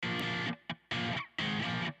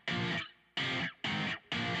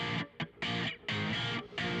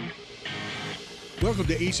Welcome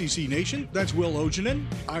to ACC Nation. That's Will Ojanen.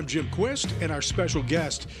 I'm Jim Quist, and our special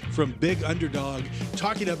guest from Big Underdog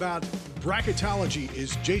talking about bracketology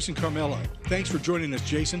is Jason Carmelo. Thanks for joining us,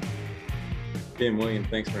 Jason. Jim, William,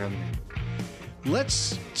 thanks for having me.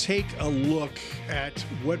 Let's take a look at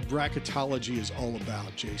what bracketology is all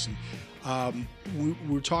about, Jason. We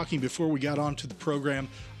were talking before we got onto the program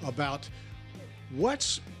about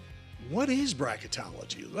what is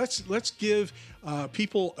bracketology. Let's give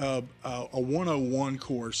people a 101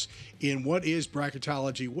 course in what is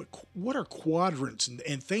bracketology, what are quadrants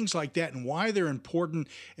and things like that, and why they're important,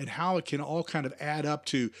 and how it can all kind of add up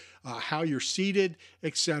to how you're seated,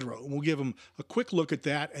 etc. And we'll give them a quick look at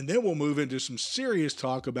that, and then we'll move into some serious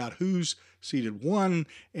talk about who's seated 1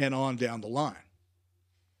 and on down the line.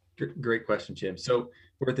 Great question, Jim. So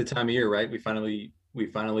we're at the time of year, right? We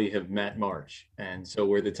finally have met March. And so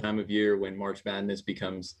we're the time of year when March Madness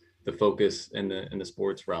becomes the focus in the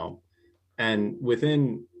sports realm. And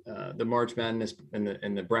within the March Madness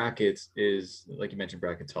and the brackets is, like you mentioned,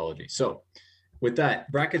 bracketology. So with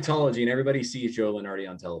that, bracketology, and everybody sees Joe Lunardi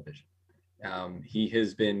on television. He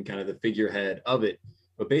has been kind of the figurehead of it.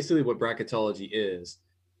 But basically what bracketology is,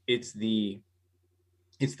 it's the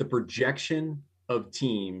projection of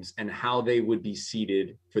teams and how they would be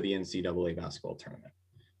seeded for the NCAA basketball tournament.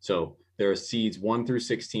 So there are seeds 1 through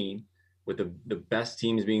 16, with the best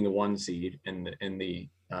teams being the 1 seed, and the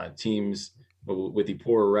teams with the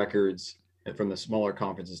poorer records from the smaller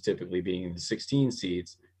conferences typically being the 16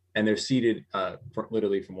 seeds, and they're seeded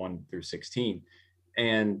literally from 1 through 16.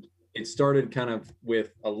 And it started kind of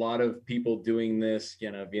with a lot of people doing this,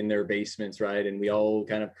 in their basements, right? And we all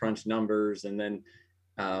kind of crunched numbers, and then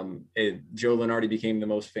Joe Lunardi became the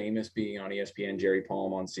most famous, being on ESPN, Jerry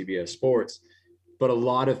Palm on CBS Sports. But a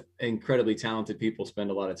lot of incredibly talented people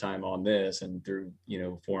spend a lot of time on this, and through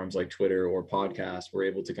forums like Twitter or podcasts, we're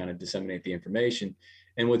able to kind of disseminate the information.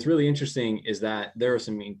 And what's really interesting is that there are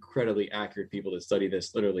some incredibly accurate people that study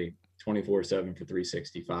this literally 24/7 for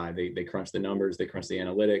 365. They crunch the numbers, they crunch the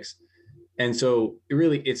analytics. And so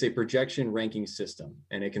it's a projection ranking system,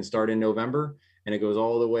 and it can start in November and it goes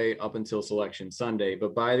all the way up until Selection Sunday.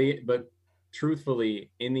 But truthfully,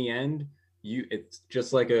 in the end, it's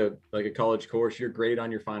just like a college course. You're graded on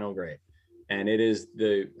your final grade, and it is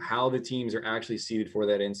how the teams are actually seeded for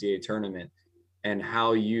that NCAA tournament, and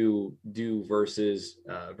how you do versus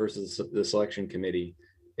the selection committee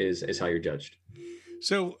is how you're judged.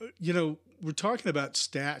 So we're talking about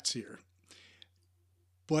stats here,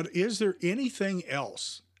 but is there anything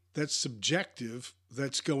else that's subjective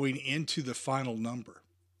that's going into the final number?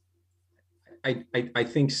 I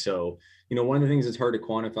think so. One of the things that's hard to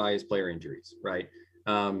quantify is player injuries, right?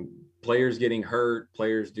 Players getting hurt,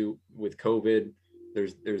 players do with COVID.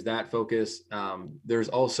 There's that focus. There's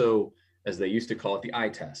also, as they used to call it, the eye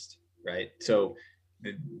test, right? So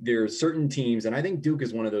there are certain teams, and I think Duke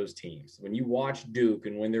is one of those teams. When you watch Duke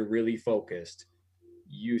and when they're really focused,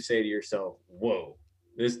 you say to yourself, whoa,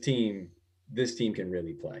 this team can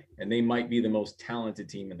really play, and they might be the most talented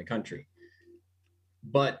team in the country.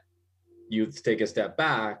 But you take a step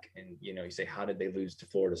back and, you say, how did they lose to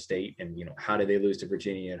Florida State? And, how did they lose to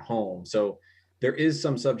Virginia at home? So there is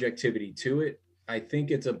some subjectivity to it. I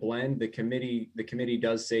think it's a blend. The committee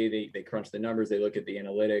does say they crunch the numbers, they look at the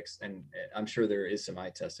analytics, and I'm sure there is some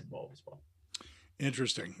eye test involved as well.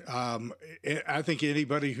 Interesting. I think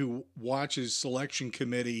anybody who watches selection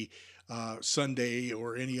committee Sunday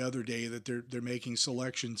or any other day that they're making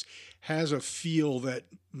selections has a feel that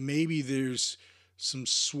maybe there's some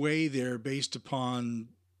sway there based upon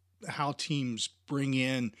how teams bring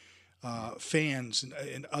in fans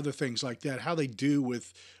and other things like that, how they do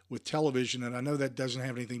with television. And I know that doesn't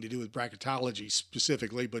have anything to do with bracketology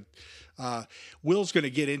specifically, but Will's going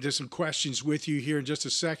to get into some questions with you here in just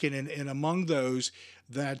a second. And among those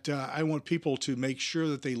that I want people to make sure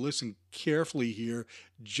that they listen carefully here,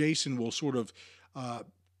 Jason will sort of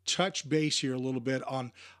touch base here a little bit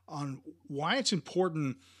on why it's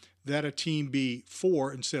important that a team be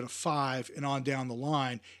 4 instead of 5 and on down the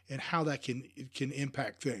line, and how that can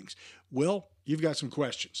impact things. Will, you've got some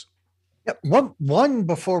questions. Yeah, one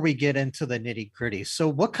before we get into the nitty gritty. So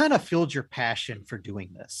what kind of fueled your passion for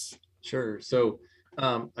doing this? Sure. So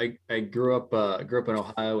I grew up in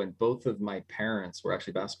Ohio, and both of my parents were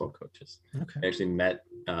actually basketball coaches. Okay. I actually met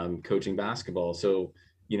coaching basketball. So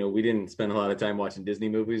we didn't spend a lot of time watching Disney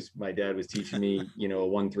movies. My dad was teaching me, a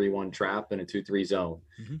 1-3-1 trap and a 2-3 zone,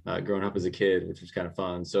 growing up as a kid, which was kind of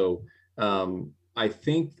fun. So I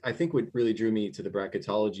think what really drew me to the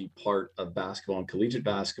bracketology part of basketball and collegiate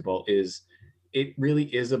basketball is it really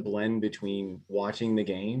is a blend between watching the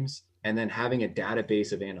games and then having a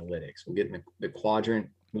database of analytics. We'll get in the quadrant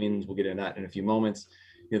wins. We'll get into that in a few moments.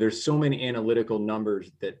 There's so many analytical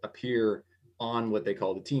numbers that appear on what they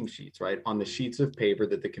call the team sheets, right? On the sheets of paper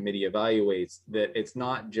that the committee evaluates, that it's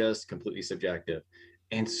not just completely subjective.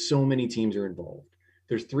 And so many teams are involved.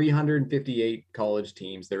 There's 358 college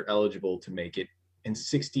teams that are eligible to make it, and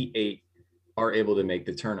 68 are able to make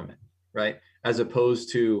the tournament, right? As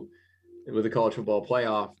opposed to with the college football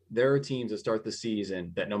playoff, there are teams that start the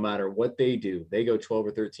season that no matter what they do, they go 12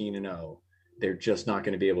 or 13-0, they're just not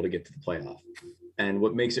going to be able to get to the playoff. And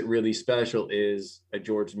what makes it really special is a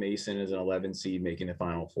George Mason as an 11 seed making the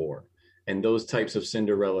Final Four. And those types of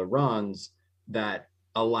Cinderella runs that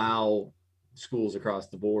allow schools across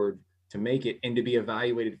the board to make it and to be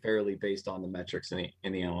evaluated fairly based on the metrics and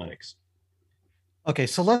the analytics. Okay,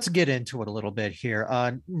 so let's get into it a little bit here.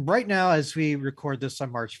 Right now, as we record this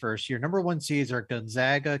on March 1st, your number one seeds are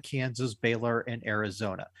Gonzaga, Kansas, Baylor, and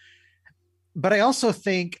Arizona. But I also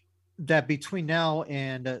think that between now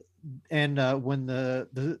and when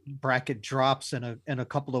the bracket drops in a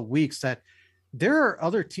couple of weeks, that there are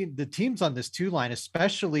other teams on this 2 line,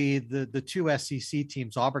 especially the 2 SEC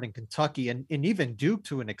teams, Auburn and Kentucky, and even Duke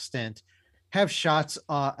to an extent, have shots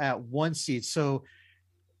at 1 seed. So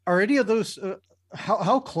are any of those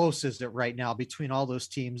how close is it right now between all those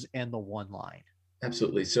teams and the 1 line?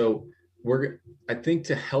 Absolutely. So I think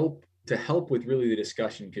to help with really the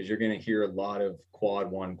discussion, because you're going to hear a lot of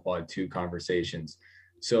quad 1, quad 2 conversations.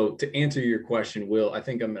 So to answer your question, Will, I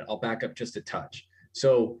think I'll back up just a touch.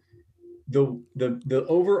 So the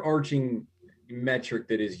overarching metric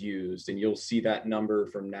that is used, and you'll see that number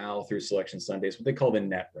from now through Selection Sunday, is what they call the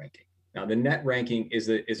net ranking. Now, the net ranking is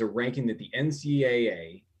a ranking that the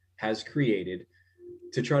NCAA has created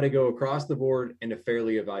to try to go across the board and to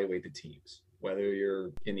fairly evaluate the teams. Whether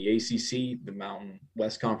you're in the ACC, the Mountain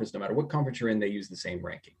West Conference, no matter what conference you're in, they use the same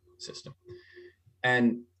ranking system.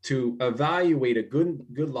 And to evaluate a good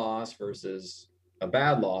loss versus a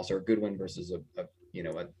bad loss, or a good win versus a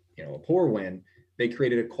poor win, they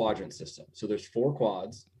created a quadrant system. So there's 4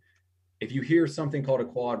 quads. If you hear something called a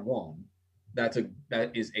quad 1, that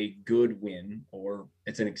is a good win, or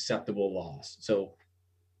it's an acceptable loss. So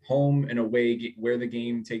home and away, where the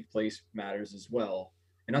game takes place, matters as well.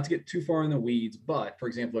 And not to get too far in the weeds, but for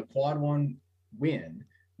example, a quad 1 win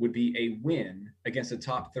would be a win against a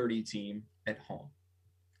top 30 team at home.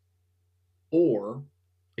 Or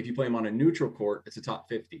if you play them on a neutral court, it's a top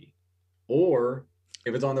 50. Or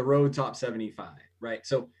if it's on the road, top 75, right?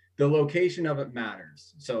 So the location of it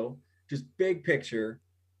matters. So just big picture,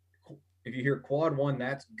 if you hear quad 1,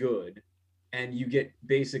 that's good. And you get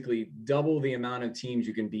basically double the amount of teams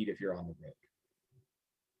you can beat if you're on the road.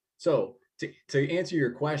 So to answer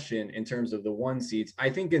your question in terms of the 1 seeds, I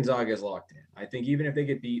think Gonzaga is locked in. I think even if they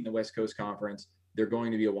get beat in the West Coast Conference, they're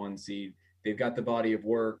going to be a 1 seed. They've got the body of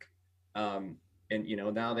work. And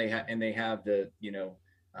now they have the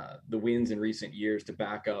wins in recent years to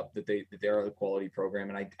back up that they are a quality program.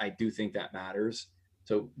 And I do think that matters.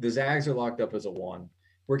 So the Zags are locked up as a 1.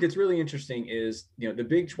 Where it gets really interesting is, the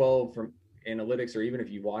Big 12 from analytics, or even if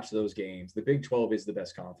you watch those games, the Big 12 is the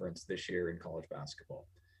best conference this year in college basketball.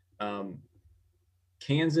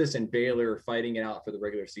 Kansas and Baylor are fighting it out for the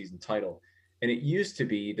regular season title. And it used to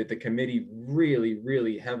be that the committee really,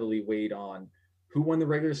 really heavily weighed on who won the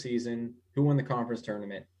regular season, who won the conference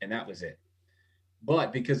tournament, and that was it.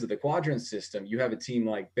 But because of the quadrant system, you have a team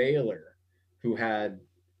like Baylor who had,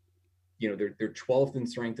 they're 12th in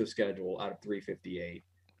strength of schedule out of 358.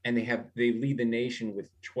 And they lead the nation with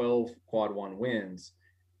 12 quad 1 wins,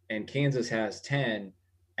 and Kansas has 10,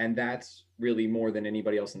 and that's really more than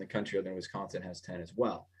anybody else in the country, other than Wisconsin has 10 as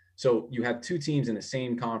well. So you have 2 teams in the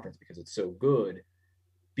same conference because it's so good,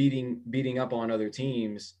 beating up on other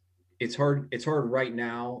teams. It's hard right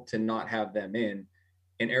now to not have them in.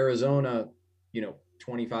 And Arizona,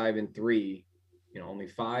 25-3, only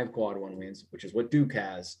 5 quad 1 wins, which is what Duke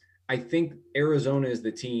has. I think Arizona is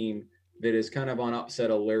the team that is kind of on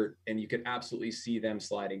upset alert, and you could absolutely see them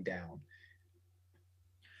sliding down.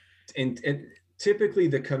 And typically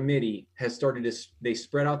the committee has started they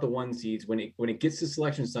spread out the 1 seeds. When it gets to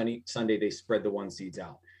Selection Sunday, they spread the 1 seeds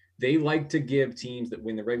out. They like to give teams that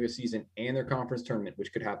win the regular season and their conference tournament,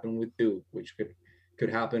 which could happen with Duke, which could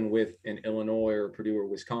happen with an Illinois or Purdue or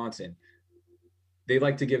Wisconsin. They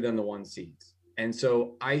like to give them the 1 seeds. And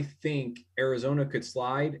so I think Arizona could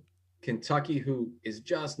slide. Kentucky, who is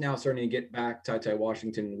just now starting to get back Ty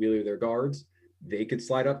Washington and Wheeler, their guards, they could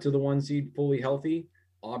slide up to the 1 seed fully healthy.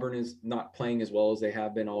 Auburn is not playing as well as they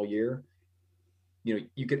have been all year.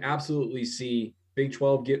 You could absolutely see Big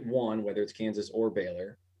 12 get 1, whether it's Kansas or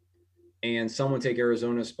Baylor, and someone take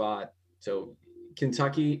Arizona's spot. So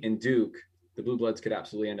Kentucky and Duke, the Blue Bloods could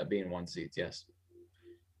absolutely end up being 1 seeds. Yes.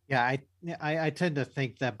 Yeah, I tend to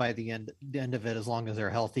think that by the end of it, as long as they're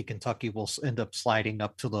healthy, Kentucky will end up sliding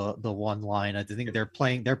up to the one line. I think they're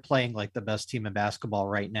playing like the best team in basketball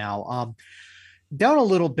right now. Down a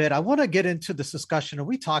little bit, I want to get into this discussion, and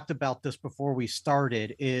we talked about this before we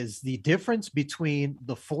started, is the difference between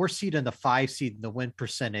the 4 seed and the 5 seed in the win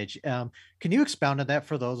percentage. Can you expound on that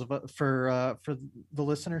for those of for the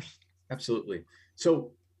listeners? Absolutely.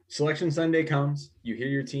 So selection Sunday comes, you hear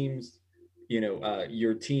your teams,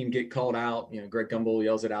 your team get called out, Greg Gumbel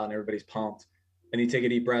yells it out and everybody's pumped. And you take a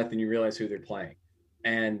deep breath and you realize who they're playing.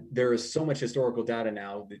 And there is so much historical data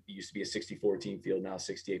now that used to be a 64 team field, now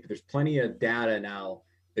 68, but there's plenty of data now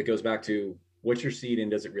that goes back to what's your seed and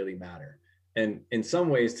does it really matter? And in some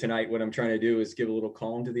ways tonight, what I'm trying to do is give a little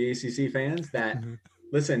calm to the ACC fans that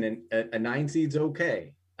listen, a 9 seed's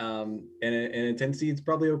okay. And a 10 seed's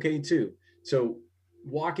probably okay too. So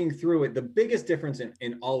walking through it, the biggest difference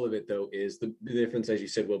in all of it though, is the difference, as you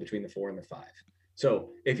said, Will, between the 4 and the 5. So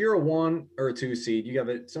if you're a 1 or a 2 seed, you have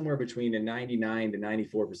it somewhere between a 99 to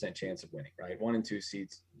 94% chance of winning, right? 1 and 2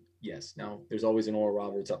 seeds. Yes. Now there's always an Oral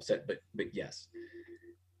Roberts upset, but yes.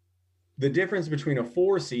 The difference between a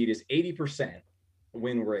 4 seed is 80%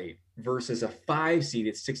 win rate versus a 5 seed,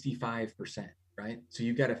 it's 65%, right? So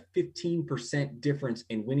you've got a 15% difference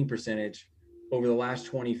in winning percentage over the last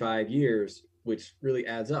 25 years, which really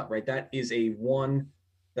adds up, right? That is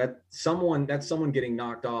that's someone getting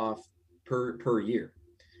knocked off per year.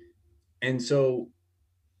 And so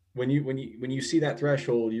when you see that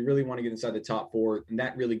threshold, you really want to get inside the top 4, and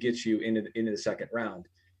that really gets you into the second round.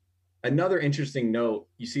 Another interesting note,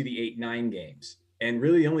 you see the 8-9 games, and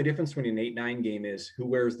really the only difference between an 8-9 game is who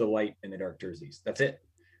wears the light and the dark jerseys. That's it.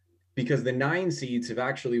 Because the 9 seeds have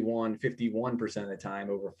actually won 51% of the time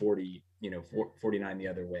over 49 the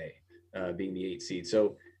other way, being the 8 seed.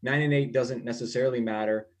 So 9 and 8 doesn't necessarily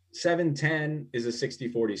matter. 7-10 is a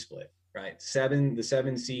 60-40 split, right? The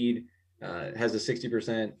 7 seed has a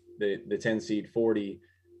 60%, the 10 seed 40.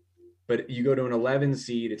 But you go to an 11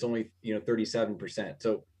 seed, it's only 37%.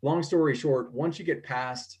 So long story short, once you get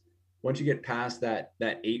past that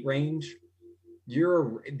 8 range,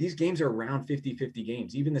 these games are around 50-50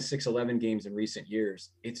 games. Even the 6-11 games in recent years,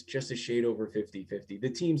 it's just a shade over 50-50. The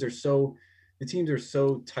teams are so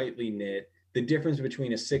tightly knit. The difference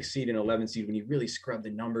between a 6 seed and 11 seed, when you really scrub the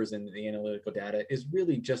numbers and the analytical data, is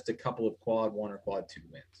really just a couple of quad 1 or quad 2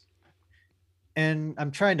 wins. And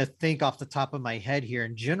I'm trying to think off the top of my head here.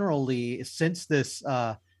 And generally, since this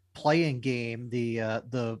playing game, the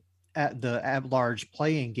at large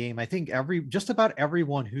playing game, I think just about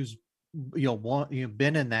everyone who's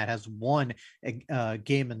been in that has won a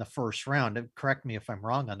game in the first round. Correct me if I'm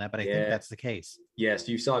wrong on that, but I think that's the case. Yes,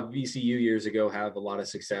 you saw VCU years ago have a lot of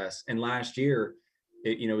success, and last year,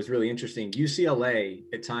 it was really interesting. UCLA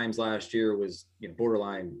at times last year was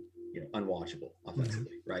borderline unwatchable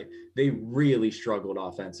offensively, right? They really struggled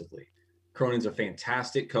offensively. Cronin's a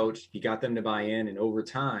fantastic coach. He got them to buy in, and over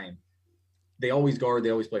time, they always guard,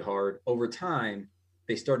 they always play hard. Over time,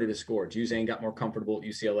 they started to score. Juzang got more comfortable at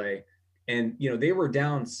UCLA. And, they were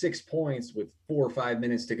down 6 points with 4 or 5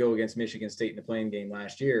 minutes to go against Michigan State in the playing game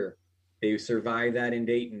last year. They survived that in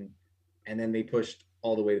Dayton, and then they pushed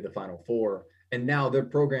all the way to the Final Four. And now their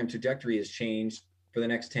program trajectory has changed for the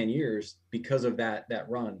next 10 years because of that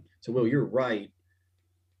run. So, Will, you're right.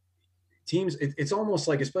 Teams, it's almost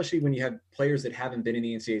like, especially when you have players that haven't been in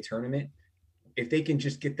the NCAA tournament, if they can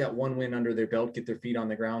just get that one win under their belt, get their feet on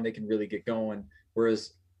the ground, they can really get going.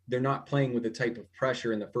 Whereas they're not playing with the type of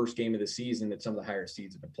pressure in the first game of the season that some of the higher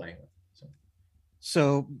seeds have been playing with.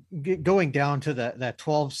 So going down to that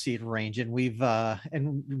 12 seed range, and we've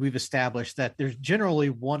established that there's generally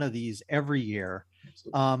one of these every year.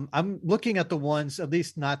 I'm looking at the ones, at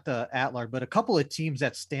least not the at-large, but a couple of teams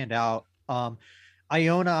that stand out.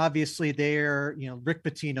 Iona, obviously, there, Rick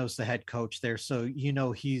Pitino's the head coach there, so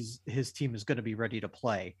his team is going to be ready to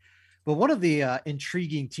play. But one of the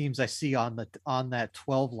intriguing teams I see on that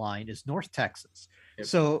 12 line is North Texas. Yep.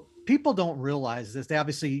 So people don't realize this.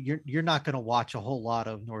 You're not going to watch a whole lot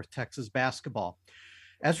of North Texas basketball.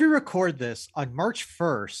 As we record this on March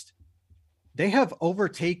 1st, they have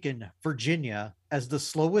overtaken Virginia as the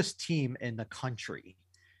slowest team in the country.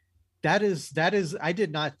 That is, I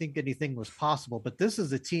did not think anything was possible, but this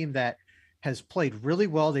is a team that has played really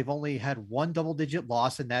well. They've only had one double-digit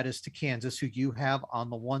loss, and that is to Kansas, who you have on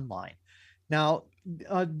the one line. Now,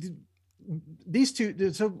 these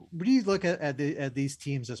two. So, what do you look at these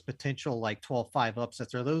teams as potential like 12-5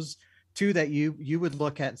 upsets? Are those two that you would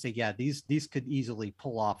look at and say, yeah, these could easily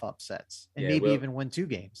pull off upsets and maybe even win 2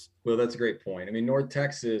 games? Well, that's a great point. I mean, North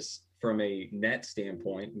Texas, from a net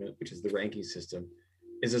standpoint, which is the ranking system,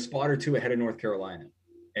 is a spot or 2 ahead of North Carolina.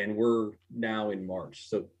 and we're now in March.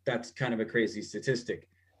 So that's kind of a crazy statistic.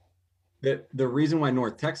 The reason why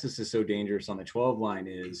North Texas is so dangerous on the 12 line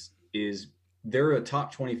is they're a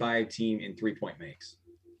top 25 team in 3-point makes.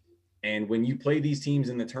 And when you play these teams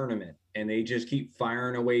in the tournament and they just keep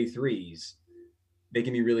firing away threes, they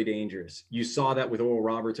can be really dangerous. You saw that with Oral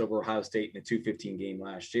Roberts over Ohio State in the 215 game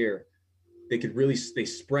last year. They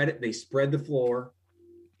spread it. They spread the floor.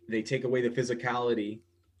 They take away the physicality.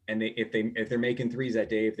 And if they're making threes that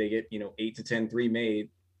day, if they get, 8 to 10 3 made,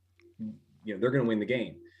 they're going to win the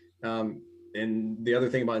game. And the other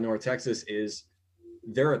thing about North Texas is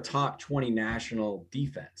they're a top 20 national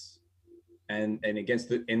defense. And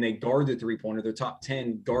they guard the 3-pointer. They're top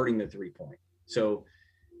 10 guarding the 3-point. So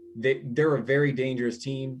they're a very dangerous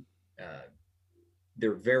team.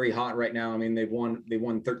 They're very hot right now. I mean, they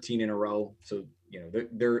won 13 in a row. So,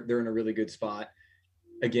 they're in a really good spot.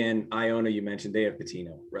 Again, Iona, you mentioned, they have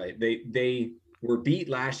Pitino, right? They were beat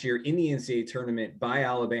last year in the NCAA tournament by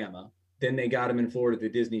Alabama. Then they got him in Florida at the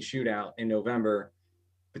Disney Shootout in November.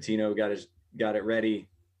 Pitino got it ready,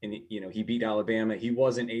 and he beat Alabama. He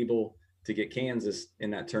wasn't able to get Kansas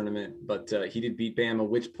in that tournament, but he did beat Bama,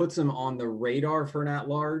 which puts him on the radar for an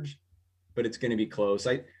at-large, but it's going to be close.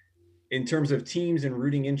 In terms of teams and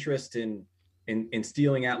rooting interest in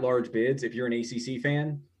stealing at-large bids, if you're an ACC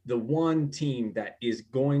fan, the one team that is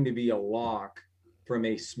going to be a lock from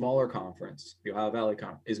a smaller conference, the Ohio Valley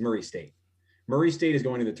Conference, is Murray State. Murray State is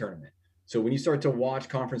going to the tournament. So when you start to watch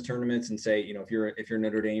conference tournaments and say, if you're a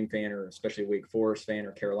Notre Dame fan, or especially a Wake Forest fan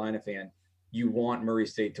or Carolina fan, you want Murray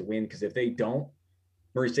State to win, because if they don't,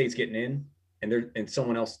 Murray State's getting in, and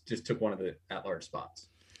someone else just took one of the at-large spots.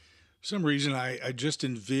 For some reason, I just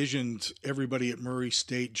envisioned everybody at Murray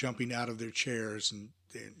State jumping out of their chairs and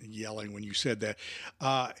yelling when you said that.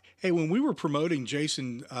 Hey, when we were promoting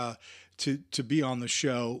Jason to be on the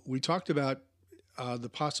show, we talked about the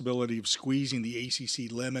possibility of squeezing the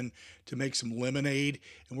ACC lemon to make some lemonade,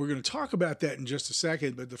 and we're going to talk about that in just a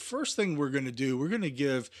second. But the first thing we're going to do, we're going to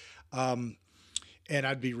give, and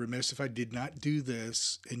I'd be remiss if I did not do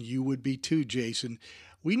this, and you would be too, Jason.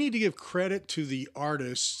 We need to give credit to the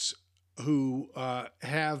artists who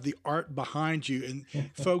have the art behind you.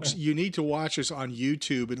 And folks, you need to watch us on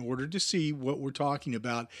YouTube in order to see what we're talking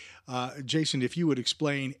about. Jason, if you would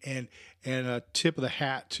explain and a tip of the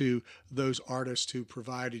hat to those artists who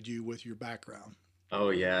provided you with your background.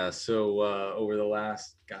 Oh yeah. So over the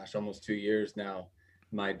last, almost 2 years now,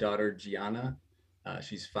 my daughter Gianna,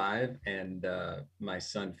 she's 5, and my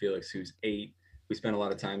son Felix, who's 8, we spent a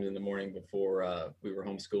lot of time in the morning before we were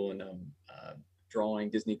homeschooling them, drawing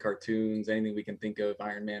Disney cartoons, anything we can think of,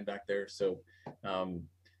 Iron Man back there. So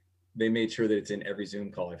they made sure that it's in every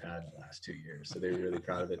Zoom call I've had in the last 2 years. So they're really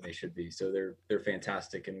proud of it, and they should be. So they're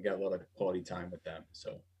fantastic, and we got a lot of quality time with them.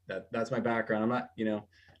 So that's my background. I'm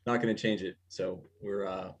not going to change it. So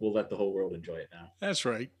we'll let the whole world enjoy it now. That's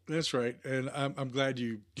right. And I'm glad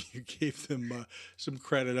you gave them some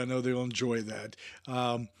credit. I know they'll enjoy that.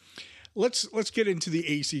 Let's get into the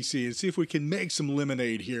ACC and see if we can make some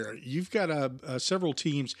lemonade here. You've got several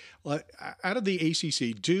teams out of the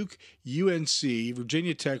ACC: Duke, UNC,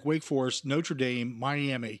 Virginia Tech, Wake Forest, Notre Dame,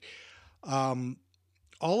 Miami. All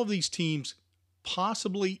of these teams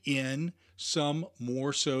possibly in, some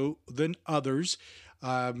more so than others.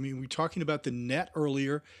 We were talking about the net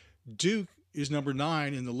earlier. Duke is number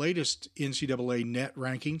 9 in the latest NCAA net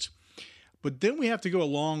rankings. But then we have to go a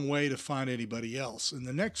long way to find anybody else. And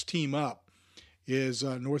the next team up is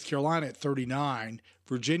North Carolina at 39,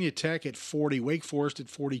 Virginia Tech at 40, Wake Forest at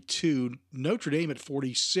 42, Notre Dame at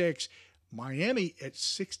 46, Miami at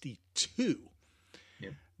 62. Yeah.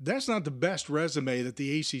 That's not the best resume that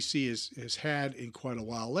the ACC has had in quite a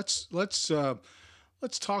while. Let's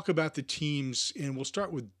talk about the teams, and we'll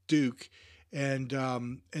start with Duke, and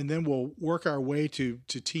then we'll work our way to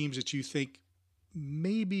teams that you think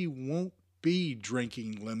maybe won't be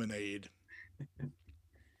drinking lemonade.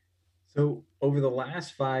 So over the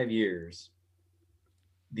last 5 years,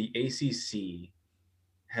 the ACC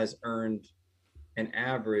has earned an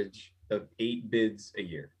average of 8 bids a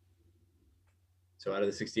year. So out of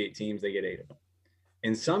the 68 teams, they get 8 of them.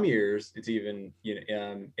 In some years, it's even,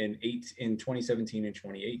 in 2017 and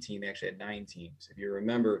 2018, they actually had 9 teams. If you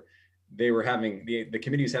remember, they were having the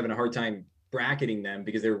committee was having a hard time bracketing them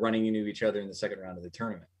because they were running into each other in the second round of the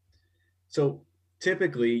tournament. So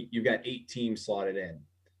typically you've got 8 teams slotted in.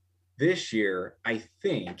 This year, I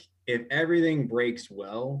think if everything breaks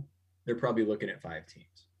well, they're probably looking at 5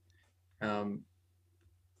 teams.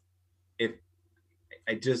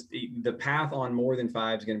 The path on more than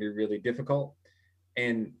 5 is going to be really difficult.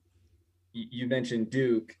 And you mentioned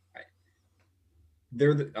Duke.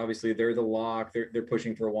 obviously they're the lock. They're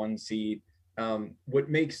pushing for 1 seed. What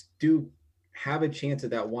makes Duke have a chance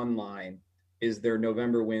at that one line is their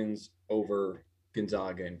November wins over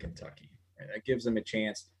Gonzaga and Kentucky. Right? That gives them a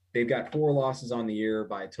chance. They've got 4 losses on the year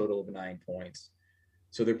by a total of 9 points.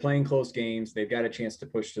 So they're playing close games. They've got a chance to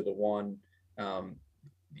push to the 1.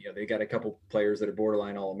 They got a couple players that are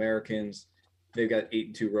borderline All-Americans. They've got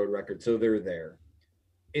 8-2 road record, so they're there.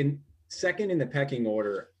 In second in the pecking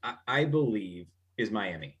order, I believe, is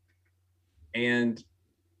Miami. And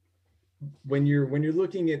when you're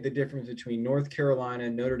looking at the difference between North Carolina,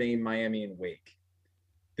 Notre Dame, Miami, and Wake,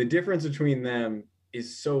 the difference between them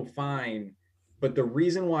is so fine. But the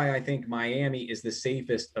reason why I think Miami is the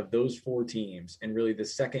safest of those 4 teams, and really the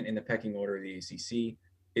second in the pecking order of the ACC,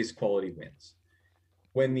 is quality wins.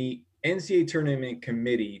 When the NCAA tournament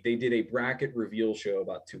committee, they did a bracket reveal show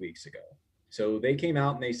about 2 weeks ago. So they came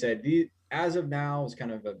out and they said, as of now, it's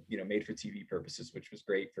kind of made for TV purposes, which was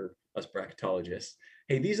great for us bracketologists.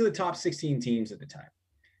 Hey, these are the top 16 teams at the time.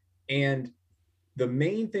 And the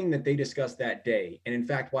main thing that they discussed that day, and in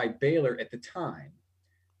fact, why Baylor at the time,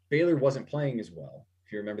 Baylor wasn't playing as well.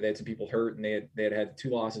 If you remember, they had some people hurt and they had 2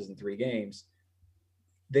 losses in 3 games.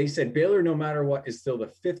 They said Baylor, no matter what, is still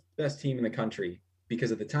the 5th best team in the country,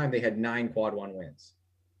 because at the time they had 9 quad 1 wins.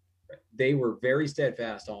 They were very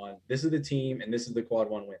steadfast on this is the team and this is the quad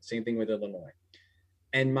 1 win. Same thing with Illinois.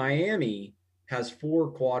 And Miami has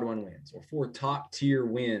 4 quad 1 wins, or 4 top tier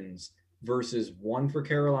wins, versus 1 for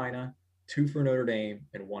Carolina, 2 for Notre Dame,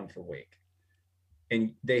 and 1 for Wake.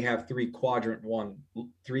 And they have 3 quadrant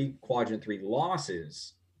 3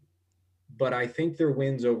 losses. But I think their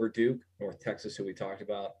wins over Duke, North Texas, who we talked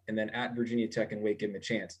about, and then at Virginia Tech and Wake give them a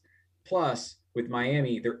chance. Plus, with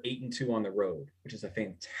Miami, they're 8-2 on the road, which is a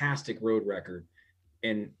fantastic road record,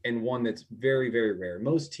 and one that's very, very rare.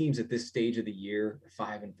 Most teams at this stage of the year are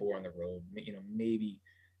 5-4 on the road, maybe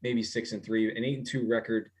 6-3. An 8-2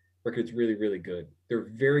 record's really, really good. They're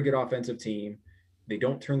a very good offensive team. They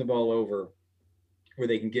don't turn the ball over. Where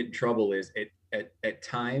they can get in trouble is at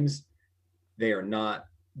times they are not.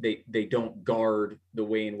 They don't guard the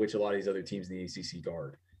way in which a lot of these other teams in the ACC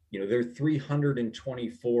guard. They're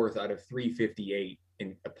 324th out of 358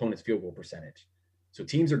 in opponent's field goal percentage. So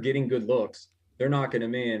teams are getting good looks. They're knocking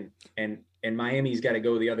them in, and Miami's got to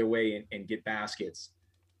go the other way and get baskets.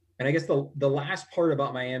 And I guess the last part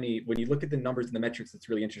about Miami, when you look at the numbers and the metrics, that's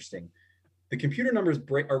really interesting. The computer numbers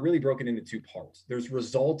are really broken into 2 parts. There's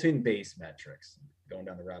resultant-based metrics, going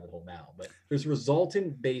down the rabbit hole now, but there's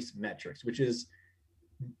resultant-based metrics, which is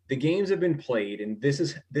the games have been played, and this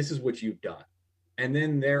is what you've done. And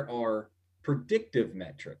then there are predictive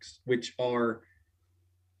metrics, which are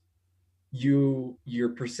your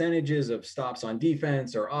percentages of stops on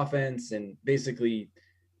defense or offense, and basically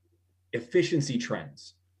efficiency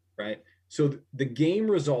trends, right? So the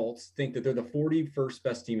game results think that they're the 41st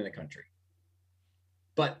best team in the country.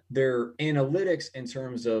 But their analytics in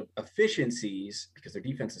terms of efficiencies, because their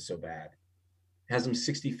defense is so bad, has them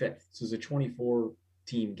 65th. So there's a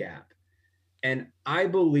 24-team gap. And I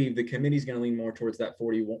believe the committee is going to lean more towards that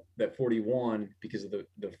 41 because of the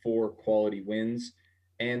 4 quality wins.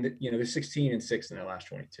 And, they're 16-6 in their last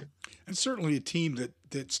 22. And certainly a team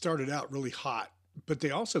that started out really hot, but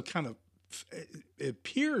they also kind of, it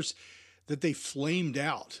appears that they flamed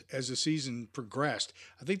out as the season progressed.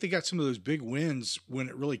 I think they got some of those big wins when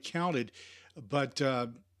it really counted. But,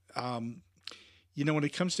 when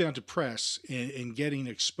it comes down to press and getting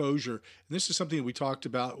exposure, and this is something that we talked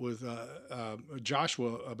about with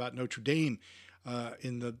Joshua about Notre Dame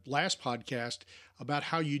in the last podcast, about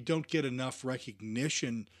how you don't get enough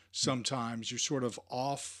recognition sometimes. You're sort of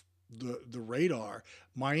off the radar.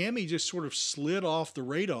 Miami just sort of slid off the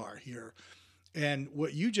radar here. And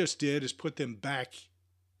what you just did is put them back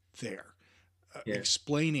there,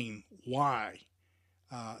 explaining why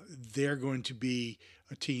they're going to be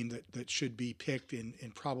a team that should be picked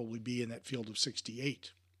and probably be in that field of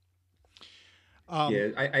 68.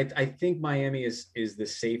 I think Miami is the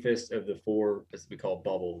safest of the 4, as we call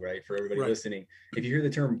bubble, right? For everybody listening, if you hear the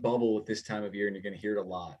term bubble at this time of year, and you're going to hear it a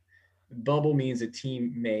lot, bubble means a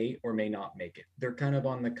team may or may not make it. They're kind of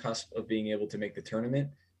on the cusp of being able to make the tournament.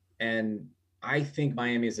 And I think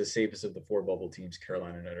Miami is the safest of the 4 bubble teams: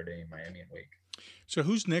 Carolina, Notre Dame, Miami, and Wake. So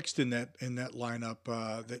who's next in that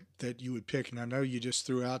lineup that you would pick? And I know you just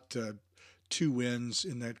threw out 2 wins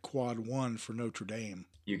in that quad 1 for Notre Dame.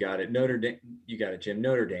 You got it. Notre Dame. You got it, Jim.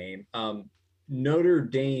 Notre Dame. Notre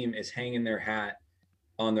Dame is hanging their hat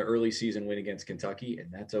on the early season win against Kentucky,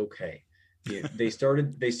 and that's okay. They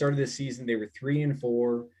started this season. They were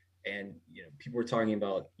 3-4, and people were talking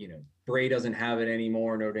about Bray doesn't have it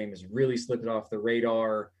anymore. Notre Dame has really slipped off the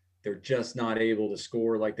radar. They're just not able to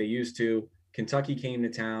score like they used to. Kentucky came to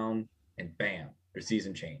town and bam, their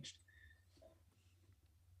season changed.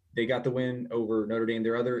 They got the win over Notre Dame.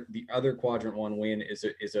 The other quadrant one win is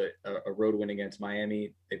a road win against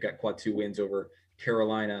Miami. They've got quad 2 wins over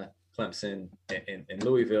Carolina, Clemson, and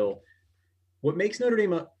Louisville. What makes Notre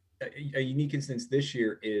Dame a unique instance this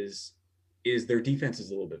year is their defense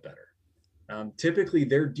is a little bit better. Typically,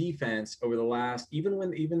 their defense over the last, even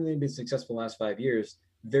they've been successful the last 5 years,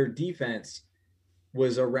 their defense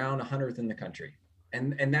was around 100th in the country.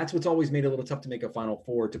 And that's what's always made it a little tough to make a Final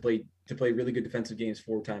Four, to play really good defensive games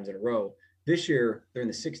 4 times in a row. This year, they're in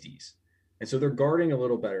the 60s. And so they're guarding a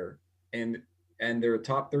little better. And they're a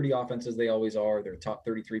top 30 offense as they always are. They're a top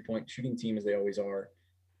 30 3-point shooting team as they always are.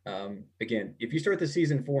 Again, if you start the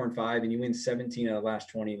season 4-5 and you win 17 out of the last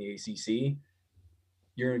 20 in the ACC,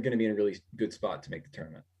 you're going to be in a really good spot to make the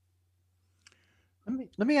tournament.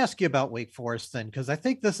 Let me ask you about Wake Forest then, because I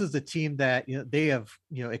think this is a team that they have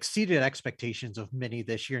exceeded expectations of many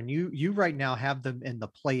this year, and you right now have them in the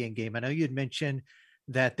play-in game. I know you'd mentioned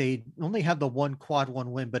that they only have the one quad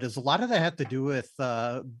 1 win, but does a lot of that have to do with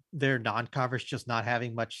their non-conference just not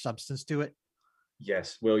having much substance to it?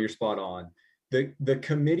 Yes, Will, you're spot on. The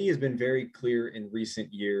committee has been very clear in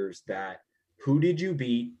recent years that who did you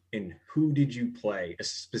beat and who did you play,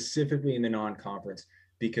 specifically in the non-conference,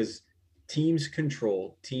 because teams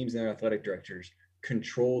and their athletic directors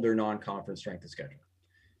control their non-conference strength of schedule.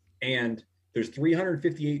 And there's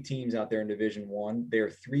 358 teams out there in Division I. They are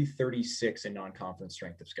 336 in non-conference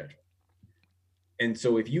strength of schedule. And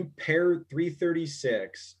so if you pair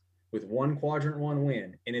 336 with one quadrant 1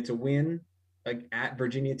 win, and it's a win like at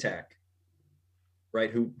Virginia Tech,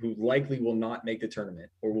 right, who likely will not make the tournament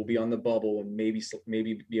or will be on the bubble and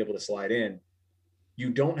maybe be able to slide in,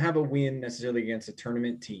 you don't have a win necessarily against a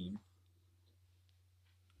tournament team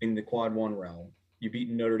in the quad 1 realm. You beat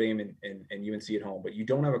Notre Dame and UNC at home, but you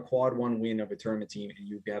don't have a quad 1 win of a tournament team, and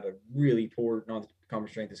you have a really poor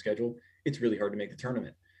non-conference strength of schedule. It's really hard to make the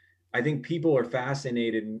tournament. I think people are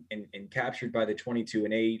fascinated and captured by the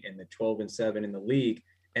 22-8 and the 12-7 in the league,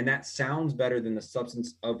 and that sounds better than the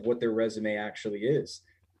substance of what their resume actually is.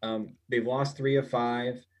 They've lost 3 of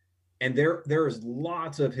 5, and there is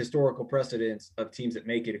lots of historical precedents of teams that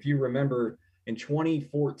make it. If you remember, in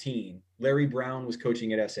 2014, Larry Brown was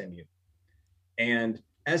coaching at SMU, and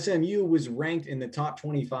SMU was ranked in the top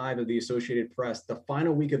 25 of the Associated Press the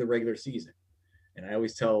final week of the regular season. And I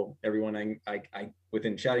always tell everyone I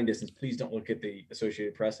within shouting distance, please don't look at the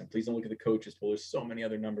Associated Press and please don't look at the coaches poll. There's so many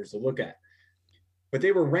other numbers to look at. But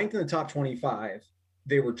they were ranked in the top 25.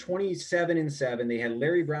 They were 27-7. They had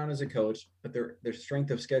Larry Brown as a coach, but their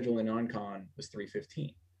strength of schedule in non-con was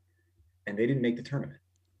 315, and they didn't make the tournament.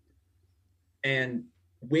 And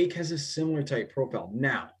Wake has a similar type profile.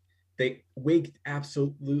 Now, Wake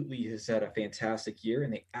absolutely has had a fantastic year,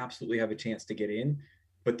 and they absolutely have a chance to get in,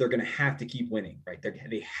 but they're going to have to keep winning, right?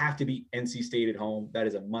 They have to beat NC State at home. That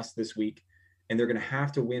is a must this week. And they're going to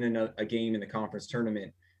have to win a game in the conference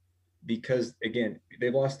tournament because, again,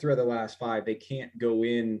 they've lost 3 of the last 5. They can't go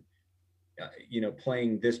in,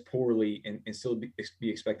 playing this poorly and still be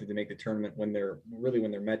expected to make the tournament when their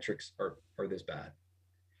metrics are this bad.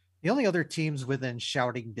 The only other teams within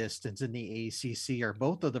shouting distance in the ACC are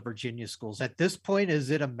both of the Virginia schools. At this point,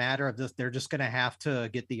 is it a matter of this? They're just going to have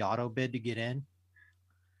to get the auto bid to get in?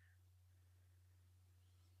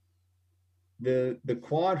 The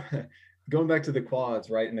quad, going back to the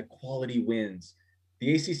quads, right, and the quality wins.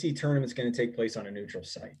 The ACC tournament's going to take place on a neutral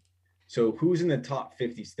site. So who's in the top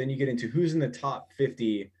 50? So then you get into who's in the top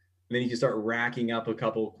 50, and then you can start racking up a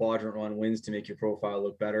couple of quadrant 1 wins to make your profile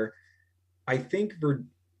look better. I think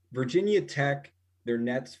Virginia Tech, their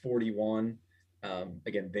net's 41.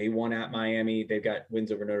 Again, they won at Miami. They've got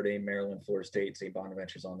wins over Notre Dame, Maryland, Florida State. St.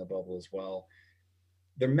 Bonaventure's on the bubble as well.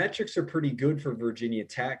 Their metrics are pretty good for Virginia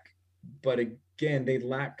Tech, but again, they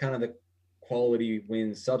lack kind of the quality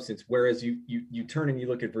win substance. Whereas you turn and you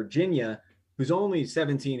look at Virginia, who's only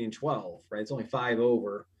 17-12, right? It's only 5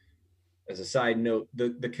 over. As a side note,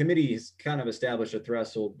 the committee has kind of established a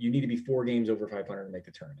threshold. You need to be 4 games over 500 to make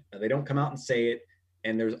the tournament. Now, they don't come out and say it,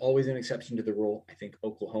 and there's always an exception to the rule. I think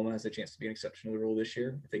Oklahoma has a chance to be an exception to the rule this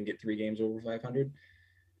year if they can get 3 games over 500.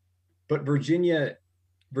 But Virginia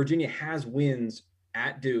has wins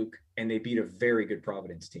at Duke, and they beat a very good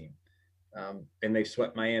Providence team. And they've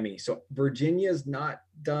swept Miami. So Virginia's not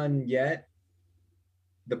done yet.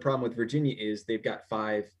 The problem with Virginia is they've got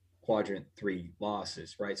 5 quadrant 3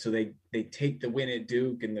 losses, right? So they take the win at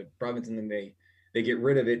Duke and the Providence, and then they get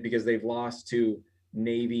rid of it because they've lost to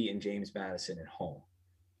Navy and James Madison at home.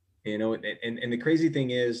 And the crazy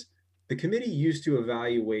thing is the committee used to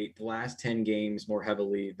evaluate the last 10 games more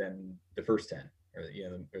heavily than the first 10 or,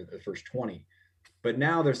 or the first 20. But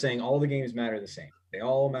now they're saying all the games matter the same. They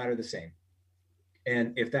all matter the same.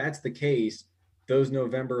 And if that's the case, those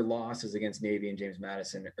November losses against Navy and James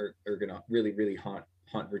Madison are going to really, really haunt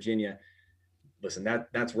Virginia. Listen,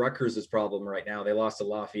 that's Rutgers' problem right now. They lost to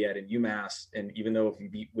Lafayette and UMass. And even though if you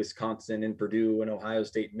beat Wisconsin and Purdue and Ohio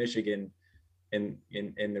State and Michigan in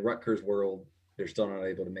the Rutgers world, they're still not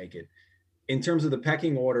able to make it. In terms of the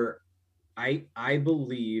pecking order, I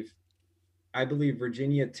believe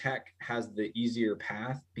Virginia Tech has the easier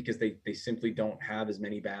path because they simply don't have as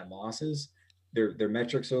many bad losses. Their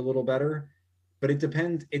metrics are a little better, but it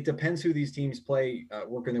depends who these teams play,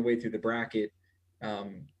 working their way through the bracket.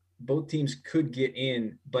 Both teams could get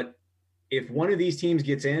in, but if one of these teams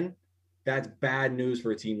gets in, that's bad news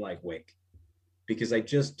for a team like Wake, because I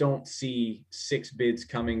just don't see 6 bids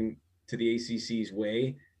coming to the ACC's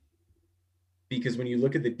way. Because when you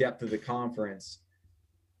look at the depth of the conference,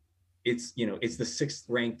 it's the 6th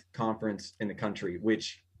ranked conference in the country,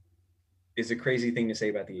 which is a crazy thing to say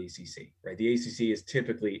about the ACC, right? The ACC is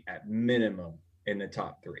typically at minimum in the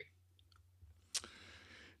top 3.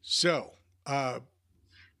 So,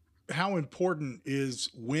 how important is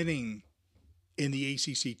winning in the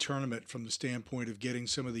ACC tournament from the standpoint of getting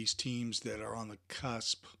some of these teams that are on the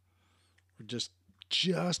cusp or just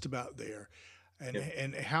about there?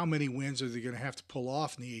 And how many wins are they going to have to pull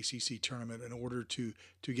off in the ACC tournament in order to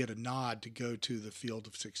get a nod to go to the field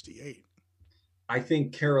of 68? I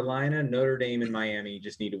think Carolina, Notre Dame, and Miami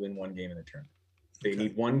just need to win one game in the tournament. They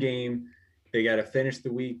need one game. They got to finish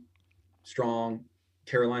the week strong.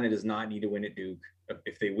 Carolina does not need to win at Duke.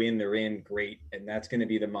 If they win, they're in, great. And that's going to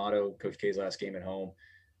be the motto, Coach K's last game at home.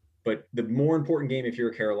 But the more important game, if you're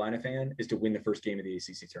a Carolina fan, is to win the first game of the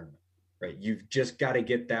ACC tournament, right? You've just got to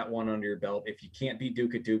get that one under your belt. If you can't beat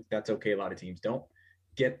Duke at Duke, that's okay. A lot of teams don't.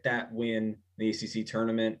 Get that win in the ACC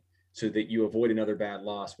tournament so that you avoid another bad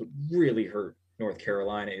loss. What really hurt North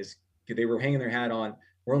Carolina is they were hanging their hat on,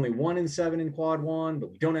 we're only 1-7 in quad 1,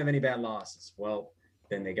 but we don't have any bad losses. Well,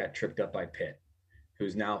 then they got tripped up by Pitt,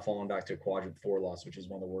 who's now fallen back to a quadrant 4 loss, which is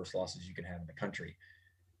one of the worst losses you can have in the country.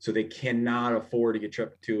 So they cannot afford to get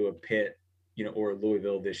tripped to a Pitt, or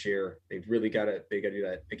Louisville this year. They've really got to do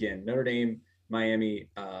that. Again, Notre Dame, Miami,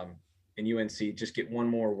 and UNC just get one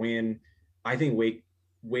more win. I think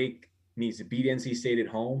Wake needs to beat NC State at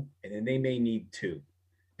home, and then they may need 2.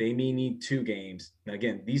 They may need 2 games. Now,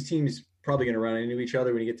 again, these teams probably going to run into each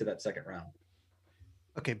other when you get to that second round.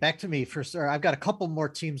 Okay, back to me first. I've got a couple more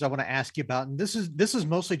teams I want to ask you about, and this is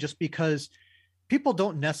mostly just because people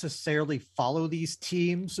don't necessarily follow these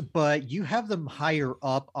teams, but you have them higher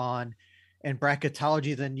up on in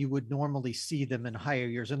bracketology than you would normally see them in higher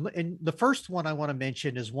years. And the first one I want to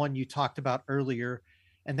mention is one you talked about earlier,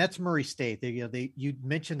 and that's Murray State. You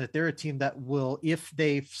mentioned that they're a team that will, if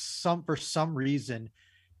they for some reason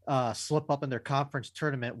slip up in their conference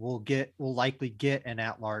tournament, will likely get an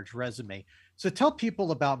at-large resume. So tell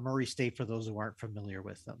people about Murray State for those who aren't familiar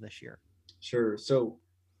with them this year. Sure. So,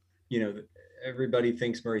 everybody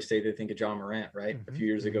thinks Murray State, they think of John Morant, right? Mm-hmm. A few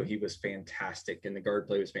years ago, he was fantastic and the guard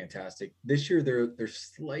play was fantastic. This year, they're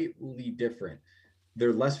slightly different.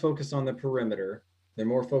 They're less focused on the perimeter. They're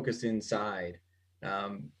more focused inside.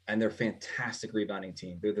 And they're a fantastic rebounding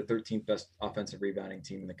team. They're the 13th best offensive rebounding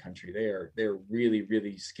team in the country. They're really,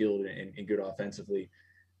 really skilled and good offensively.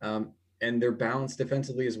 And they're balanced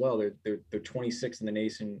defensively as well. They're 26th in the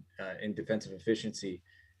nation in defensive efficiency.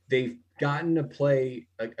 They've gotten to play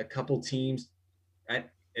a couple teams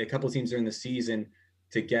during the season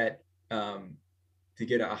to get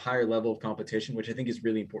a higher level of competition, which I think is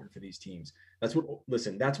really important for these teams. That's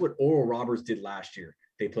what Oral Roberts did last year.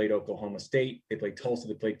 They played Oklahoma State, they played Tulsa,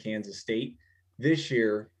 they played Kansas State. This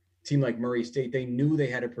year, a team like Murray State, they knew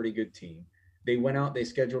they had a pretty good team. They went out, they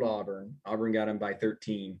scheduled Auburn. Auburn got them by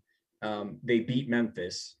 13. They beat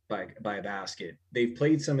Memphis by a basket. They've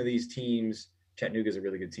played some of these teams. Chattanooga's a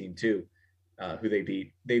really good team too, who they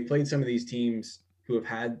beat. They've played some of these teams who have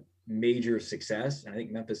had major success. And I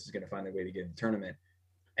think Memphis is going to find their way to get in the tournament.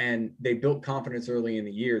 And they built confidence early in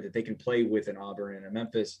the year that they can play with an Auburn and a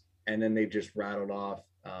Memphis. And then they've just rattled off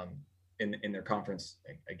in their conference.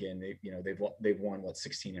 Again, they've won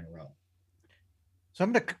 16 in a row. So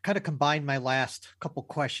I'm going to kind of combine my last couple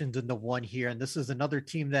questions into one here. And this is another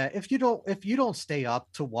team that if you don't stay up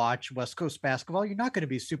to watch West Coast basketball, you're not going to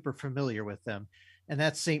be super familiar with them. And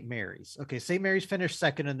that's St. Mary's. Okay. St. Mary's finished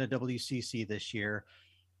second in the WCC this year.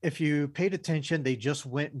 If you paid attention, they just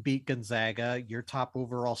went and beat Gonzaga, your top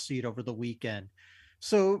overall seed, over the weekend.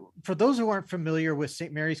 So for those who aren't familiar with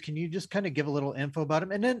St. Mary's, can you just kind of give a little info about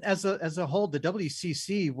them? And then as a whole, the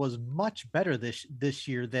WCC was much better this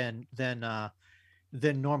year than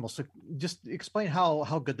normal. So just explain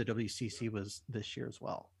how good the WCC was this year as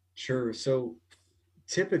well. Sure. So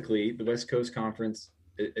typically, the West Coast Conference,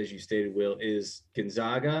 as you stated, Will, is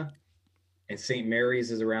Gonzaga, and St. Mary's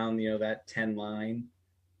is around that 10 line,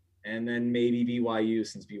 and then maybe BYU,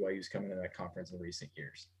 since BYU's coming to that conference in recent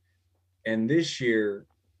years. And this year,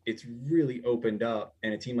 it's really opened up,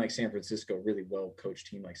 and a team like San Francisco, really well coached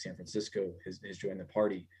team like San Francisco, has joined the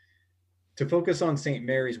party. To focus on St.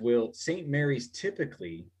 Mary's, Will, St. Mary's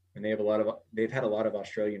typically, and they've had a lot of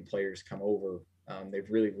Australian players come over. They've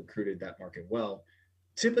really recruited that market well.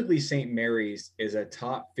 Typically, St. Mary's is a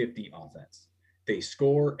top 50 offense. They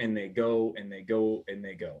score and they go and they go and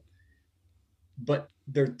they go. But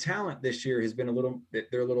their talent this year has been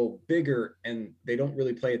they're a little bigger, and they don't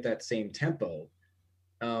really play at that same tempo.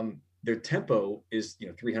 Their tempo is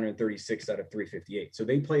 336 out of 358. So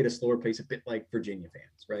they play at a slower pace, a bit like Virginia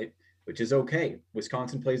fans, right? Which is okay.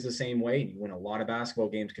 Wisconsin plays the same way, and you win a lot of basketball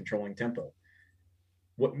games controlling tempo.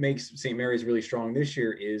 What makes St. Mary's really strong this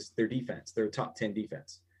year is their defense. They're a top 10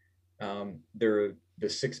 defense. They're the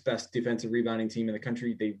sixth best defensive rebounding team in the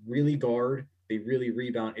country. They really guard. They really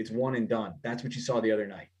rebound. It's one and done. That's what you saw the other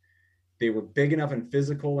night. They were big enough and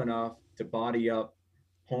physical enough to body up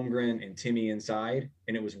Holmgren and Timmy inside,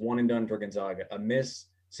 and it was one and done for Gonzaga. A miss,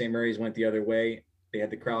 St. Mary's went the other way. They had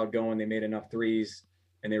the crowd going. They made enough threes,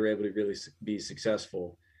 and they were able to really be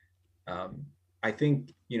successful. I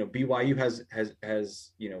think BYU has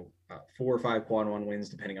 4 or 5 quad one wins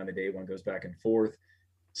depending on the day. One goes back and forth.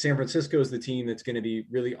 San Francisco is the team that's going to be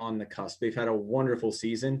really on the cusp. They've had a wonderful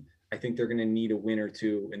season. I think they're going to need a win or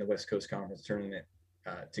two in the West Coast Conference tournament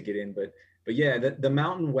to get in. But yeah, the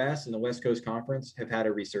Mountain West and the West Coast Conference have had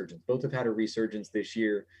a resurgence. Both have had a resurgence this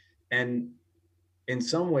year, and in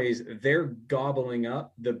some ways, they're gobbling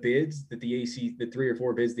up the bids that the 3 or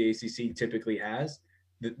 4 bids the ACC typically has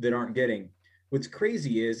that aren't getting. What's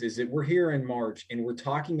crazy is that we're here in March and we're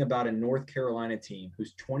talking about a North Carolina team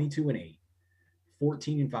who's 22-8,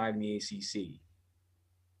 14-5 in the ACC,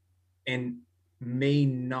 and may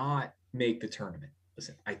not make the tournament.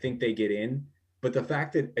 Listen, I think they get in, but the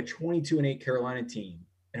fact that a 22-8 Carolina team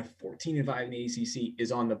and a 14-5 in the ACC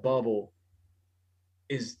is on the bubble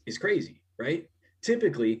is crazy, right?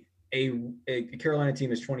 Typically, a Carolina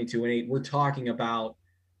team is 22-8. We're talking about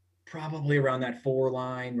probably around that 4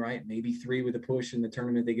 line, right? Maybe 3 with a push in the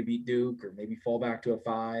tournament. They could beat Duke, or maybe fall back to a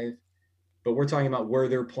 5. But we're talking about where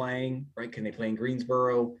they're playing, right? Can they play in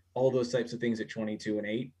Greensboro? All those types of things at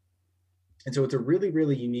 22-8. And so it's a really,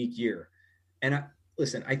 really unique year. And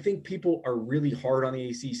listen, I think people are really hard on the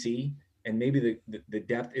ACC, and maybe the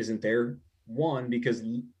depth isn't there. One, because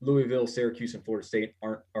Louisville, Syracuse, and Florida State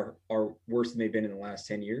are worse than they've been in the last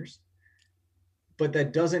 10 years. But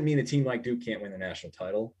that doesn't mean a team like Duke can't win the national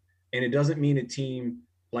title. And it doesn't mean a team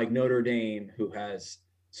like Notre Dame, who has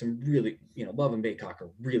some really, Love and Baycock are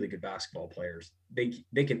really good basketball players.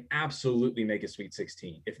 They can absolutely make a Sweet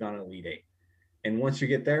 16, if not an Elite 8. And once you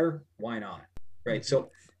get there, why not? Right. So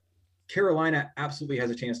Carolina absolutely has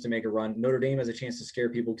a chance to make a run. Notre Dame has a chance to scare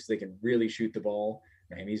people because they can really shoot the ball.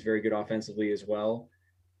 Miami's very good offensively as well.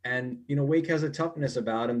 And, Wake has a toughness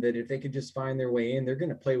about them that if they could just find their way in, they're going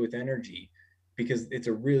to play with energy, because it's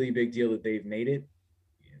a really big deal that they've made it.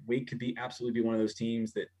 Wake could absolutely be one of those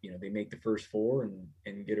teams that, they make the first 4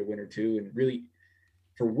 and get a win or two. And really,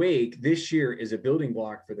 for Wake, this year is a building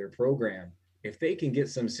block for their program. If they can get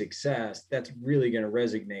some success, that's really going to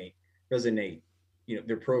resonate,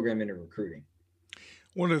 their program into recruiting.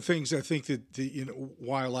 One of the things I think that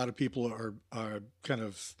why a lot of people are kind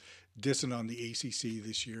of dissing on the ACC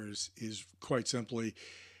this year is quite simply,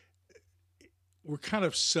 we're kind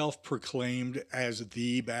of self-proclaimed as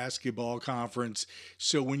the basketball conference.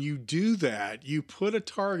 So when you do that, you put a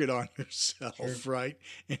target on yourself, sure, right?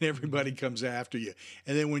 And everybody comes after you.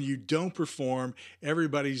 And then when you don't perform,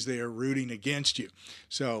 everybody's there rooting against you.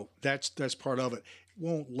 So that's part of it. It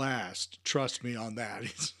won't last. Trust me on that.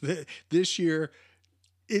 This year,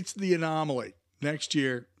 it's the anomaly. Next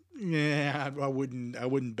year, I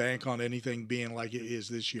wouldn't bank on anything being like it is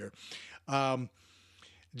this year.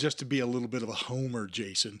 Just to be a little bit of a homer,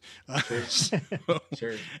 Jason.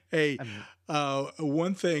 Sure. Hey,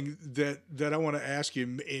 one thing that I want to ask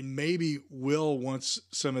you, and maybe Will wants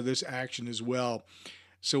some of this action as well.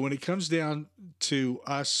 So when it comes down to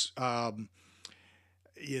us,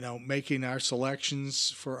 making our selections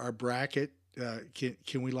for our bracket,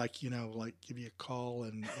 can we give you a call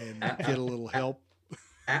and get a little help?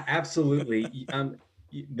 Absolutely.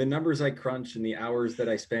 the numbers I crunch and the hours that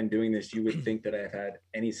I spend doing this, you would think that I've had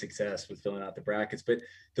any success with filling out the brackets. But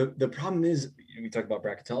the problem is, we talk about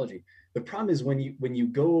bracketology. The problem is when you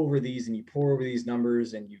go over these and you pour over these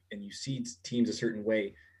numbers and you seed teams a certain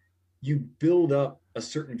way, you build up a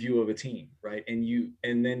certain view of a team, right?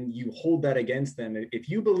 And then you hold that against them. If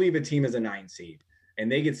you believe a team is a 9 seed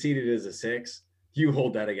and they get seeded as a 6, you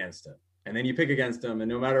hold that against them. And then you pick against them, and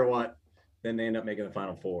no matter what, then they end up making the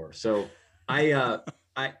Final Four. So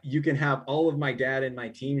you can have all of my data in my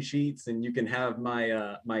team sheets, and you can have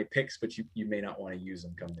my picks, but you may not want to use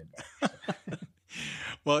them come in.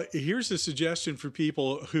 Well, here's a suggestion for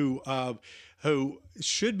people who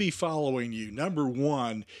should be following you. Number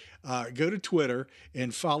one, go to Twitter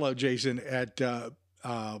and follow Jason at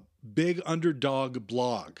Big Underdog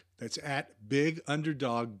Blog. That's at Big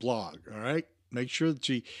Underdog Blog. All right. Make sure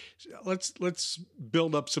that let's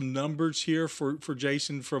build up some numbers here for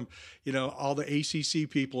Jason from, all the ACC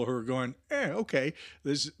people who are going, okay,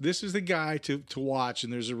 this is the guy to watch,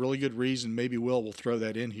 and there's a really good reason. Maybe will throw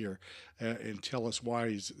that in here and tell us why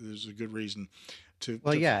there's a good reason to.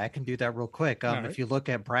 Well, yeah, I can do that real quick. Right. If you look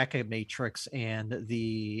at Bracket Matrix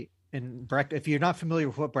if you're not familiar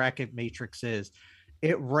with what Bracket Matrix is,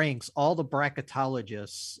 it ranks all the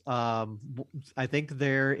bracketologists. I think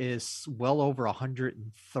there is well over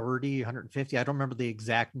 130, 150. I don't remember the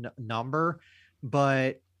exact number,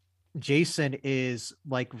 but Jason is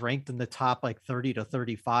ranked in the top 30 to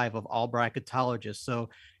 35 of all bracketologists. So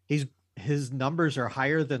his numbers are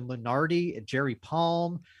higher than Lunardi, Jerry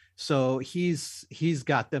Palm. So he's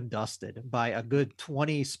got them dusted by a good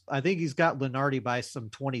 20. I think he's got Lunardi by some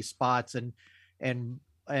 20 spots and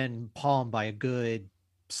Palm by a good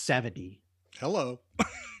 70. Hello.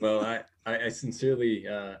 Well, I sincerely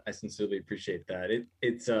appreciate that.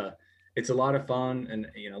 It's a lot of fun, and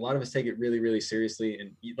a lot of us take it really, really seriously.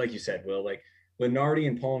 And like you said, Will, Lunardi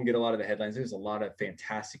and Palm get a lot of the headlines. There's a lot of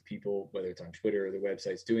fantastic people, whether it's on Twitter or the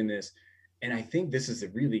websites, doing this. And I think this is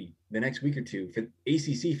the next week or two for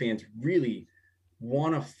ACC fans really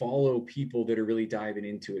want to follow people that are really diving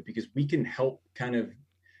into it, because we can help kind of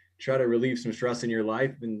try to relieve some stress in your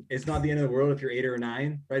life. And it's not the end of the world if you're 8 or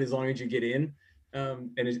 9, right? As long as you get in.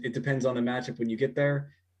 And it depends on the matchup when you get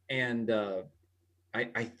there. And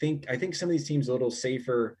I think some of these teams are a little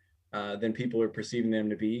safer than people are perceiving them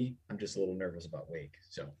to be. I'm just a little nervous about Wake.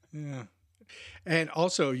 So yeah. And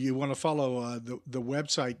also, you want to follow the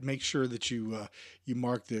website. Make sure that you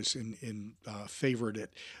mark this and favorite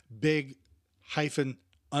it.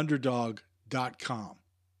 big-underdog.com.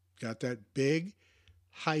 Got that?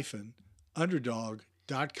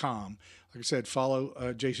 big-underdog.com. Like I said,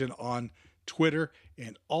 follow Jason on Twitter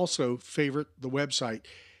and also favorite the website.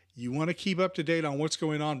 You want to keep up to date on what's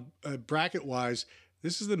going on bracket-wise.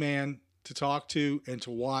 This is the man to talk to and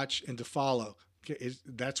to watch and to follow.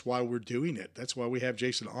 That's why we're doing it. That's why we have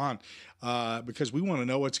Jason on, because we want to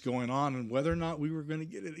know what's going on and whether or not we were going to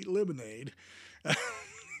get any lemonade,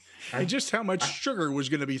 and just how much sugar was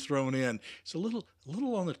going to be thrown in. It's a little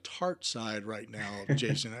on the tart side right now,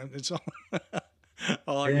 Jason. It's all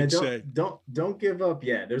I can say. Don't give up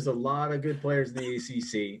yet. There's a lot of good players in the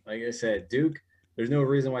ACC. Like I said, Duke. There's no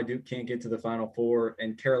reason why Duke can't get to the Final Four,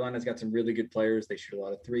 and Carolina's got some really good players. They shoot a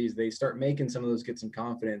lot of threes. They start making some of those, get some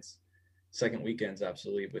confidence. Second weekend's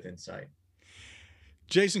absolutely within sight.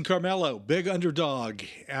 Jason Carmelo, Big Underdog,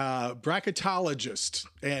 bracketologist.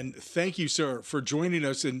 And thank you, sir, for joining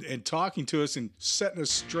us and talking to us and setting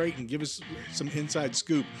us straight and give us some inside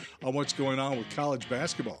scoop on what's going on with college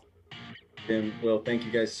basketball. Tim, well, thank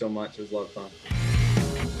you guys so much. It was a lot of fun.